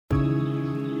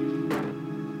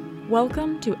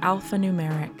Welcome to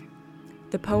Alphanumeric,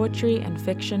 the poetry and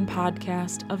fiction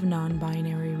podcast of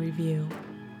Non-Binary Review.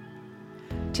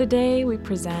 Today we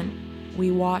present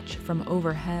We Watch from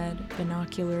Overhead,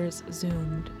 Binoculars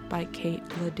Zoomed by Kate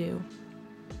Ledoux.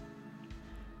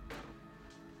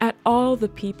 At all the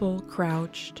people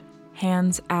crouched,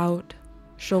 hands out,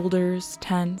 shoulders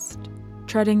tensed,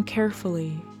 treading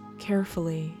carefully,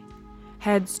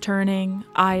 heads turning,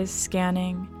 eyes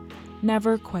scanning,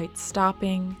 never quite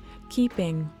stopping,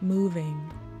 keeping moving.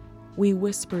 We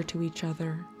whisper to each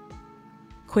other.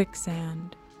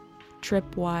 Quicksand,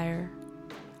 tripwire,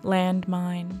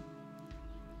 landmine,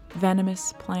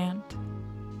 venomous plant,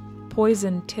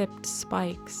 poison-tipped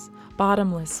spikes,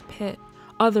 bottomless pit,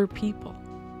 other people,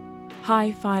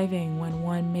 high-fiving when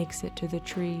one makes it to the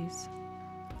trees,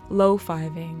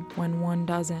 low-fiving when one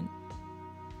doesn't.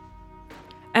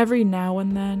 Every now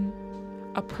and then,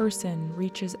 a person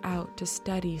reaches out to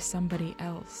steady somebody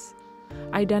else,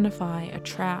 identify a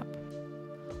trap,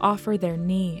 offer their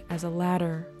knee as a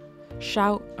ladder,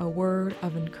 shout a word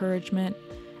of encouragement,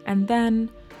 and then,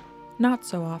 not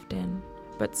so often,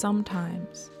 but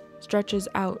sometimes, stretches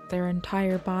out their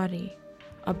entire body,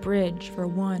 a bridge for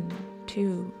 1,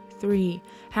 2, 3,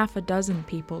 half a dozen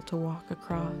people to walk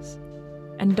across,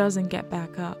 and doesn't get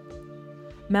back up,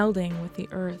 melding with the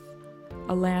earth,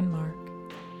 a landmark.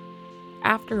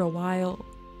 After a while,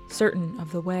 certain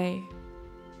of the way,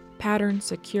 pattern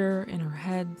secure in our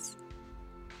heads,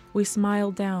 we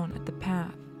smile down at the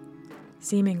path,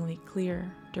 seemingly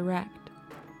clear, direct,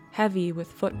 heavy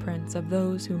with footprints of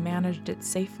those who managed it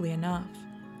safely enough.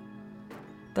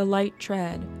 The light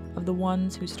tread of the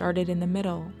ones who started in the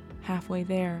middle, halfway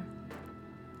there.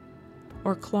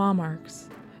 Or claw marks,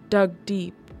 dug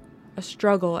deep, a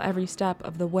struggle every step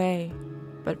of the way,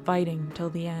 but fighting till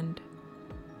the end.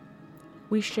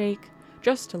 We shake,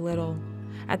 just a little,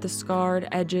 at the scarred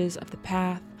edges of the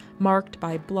path, marked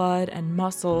by blood and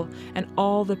muscle and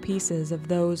all the pieces of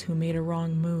those who made a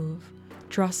wrong move,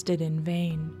 trusted in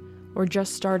vain, or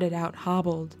just started out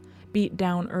hobbled, beat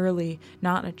down early,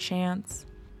 not a chance.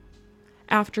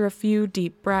 After a few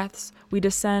deep breaths, we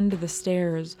descend the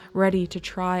stairs, ready to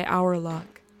try our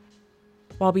luck.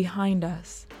 While behind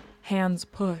us, hands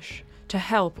push, to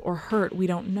help or hurt we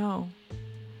don't know.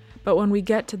 But when we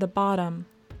get to the bottom,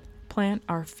 plant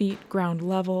our feet ground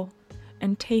level,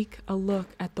 and take a look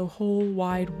at the whole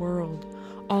wide world,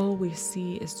 all we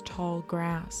see is tall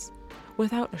grass,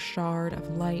 without a shard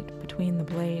of light between the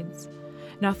blades.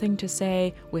 Nothing to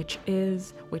say which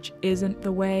is, which isn't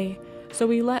the way, so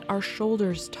we let our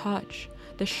shoulders touch,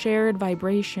 the shared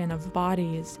vibration of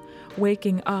bodies,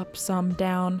 waking up some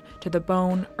down to the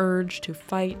bone urge to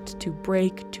fight, to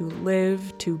break, to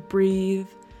live, to breathe,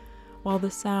 while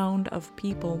the sound of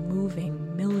people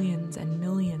moving, millions and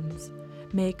millions,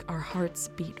 make our hearts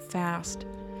beat fast,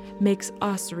 makes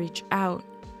us reach out,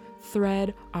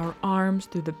 thread our arms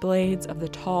through the blades of the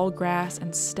tall grass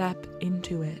and step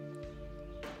into it.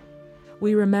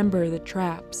 We remember the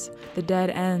traps, the dead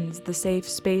ends, the safe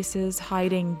spaces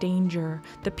hiding danger,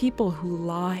 the people who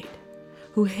lied,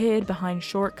 who hid behind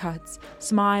shortcuts,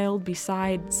 smiled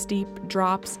beside steep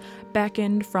drops,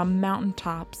 beckoned from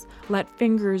mountaintops, let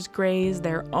fingers graze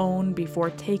their own before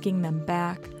taking them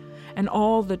back, and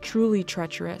all the truly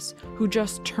treacherous who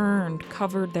just turned,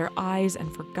 covered their eyes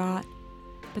and forgot.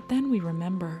 But then we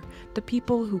remember the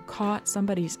people who caught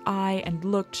somebody's eye and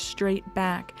looked straight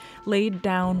back, laid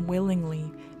down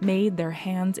willingly, made their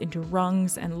hands into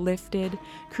rungs and lifted,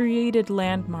 created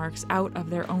landmarks out of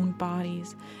their own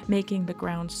bodies, making the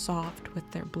ground soft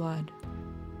with their blood.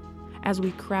 As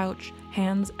we crouch,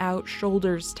 hands out,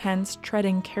 shoulders tense,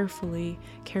 treading carefully,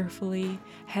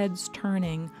 heads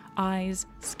turning, eyes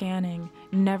scanning,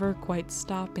 never quite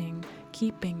stopping,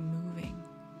 keeping moving.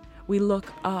 We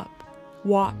look up,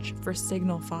 watch for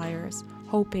signal fires,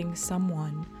 hoping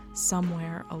someone,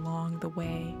 somewhere along the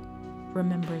way,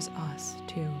 remembers us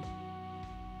too.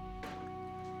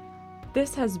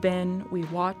 This has been We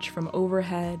Watch from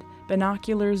Overhead,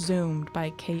 Binoculars Zoomed by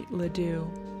Kate Ledoux.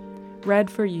 Read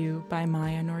for you by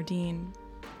Maya Nordine.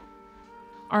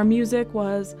 Our music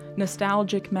was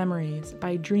Nostalgic Memories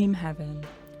by Dream Heaven,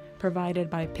 provided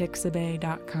by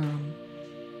Pixabay.com.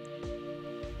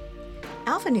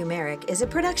 Alphanumeric is a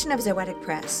production of Zoetic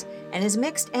Press and is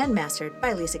mixed and mastered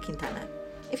by Lisa Quintana.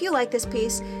 If you like this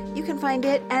piece, you can find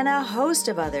it and a host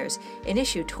of others in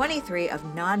issue 23 of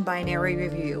Non-Binary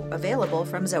Review, available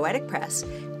from Zoetic Press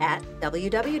at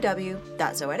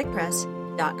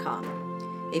www.zoeticpress.com.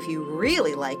 If you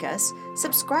really like us,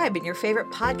 subscribe in your favorite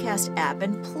podcast app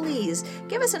and please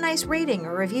give us a nice rating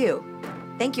or review.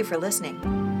 Thank you for listening.